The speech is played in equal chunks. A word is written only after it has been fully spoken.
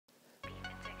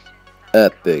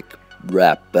Epic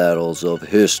rap battles of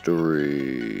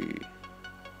history.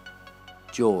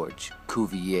 George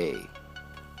Cuvier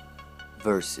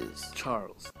versus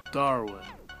Charles Darwin.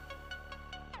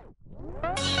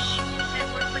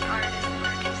 Network with artists and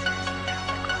producers around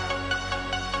the globe.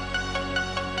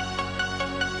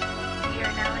 We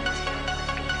are now in tune with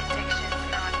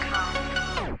beataddictions.com.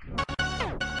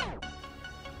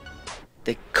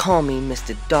 They call me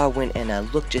Mr. Darwin and I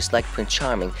look just like Prince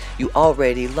Charming. You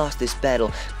already lost this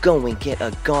battle, go and get a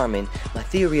Garmin. My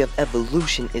theory of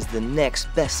evolution is the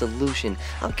next best solution.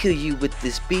 I'll kill you with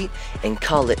this beat and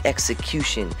call it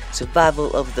execution.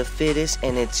 Survival of the fittest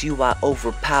and it's you I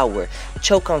overpower.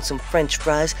 Choke on some french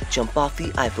fries, jump off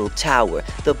the Eiffel Tower.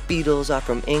 The Beatles are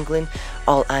from England,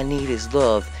 all I need is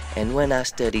love. And when I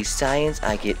study science,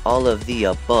 I get all of the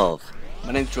above.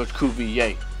 My name's George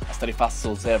Cuvier. I study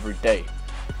fossils every day.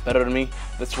 Better than me?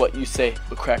 That's what you say.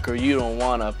 But cracker, you don't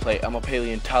wanna play. I'm a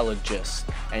paleontologist,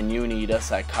 and you need a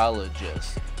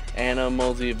psychologist.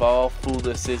 Animals evolve, fool,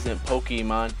 this isn't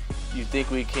Pokemon. You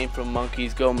think we came from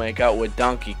monkeys? Go make out with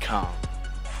Donkey Kong.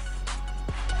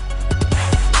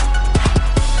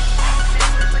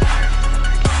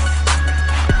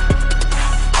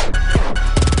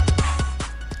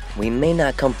 We may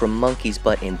not come from monkeys,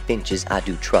 but in finches I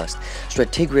do trust.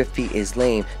 Stratigraphy is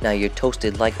lame, now you're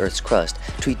toasted like Earth's crust.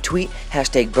 Tweet tweet,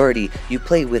 hashtag birdie, you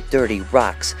play with dirty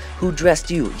rocks. Who dressed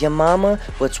you? Your mama?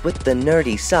 What's with the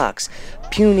nerdy socks?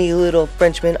 Puny little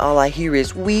Frenchman, all I hear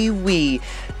is wee wee.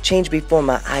 Change before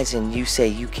my eyes and you say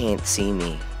you can't see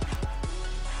me.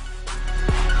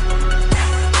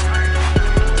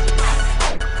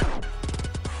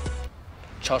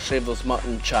 I'll shave those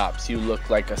mutton chops, you look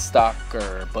like a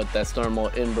stalker. But that's normal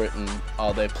in Britain,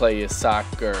 all they play is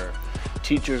soccer.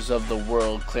 Teachers of the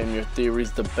world claim your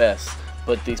theory's the best,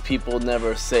 but these people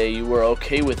never say you were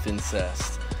okay with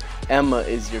incest. Emma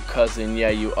is your cousin, yeah,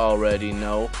 you already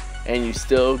know, and you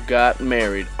still got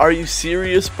married. Are you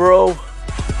serious, bro?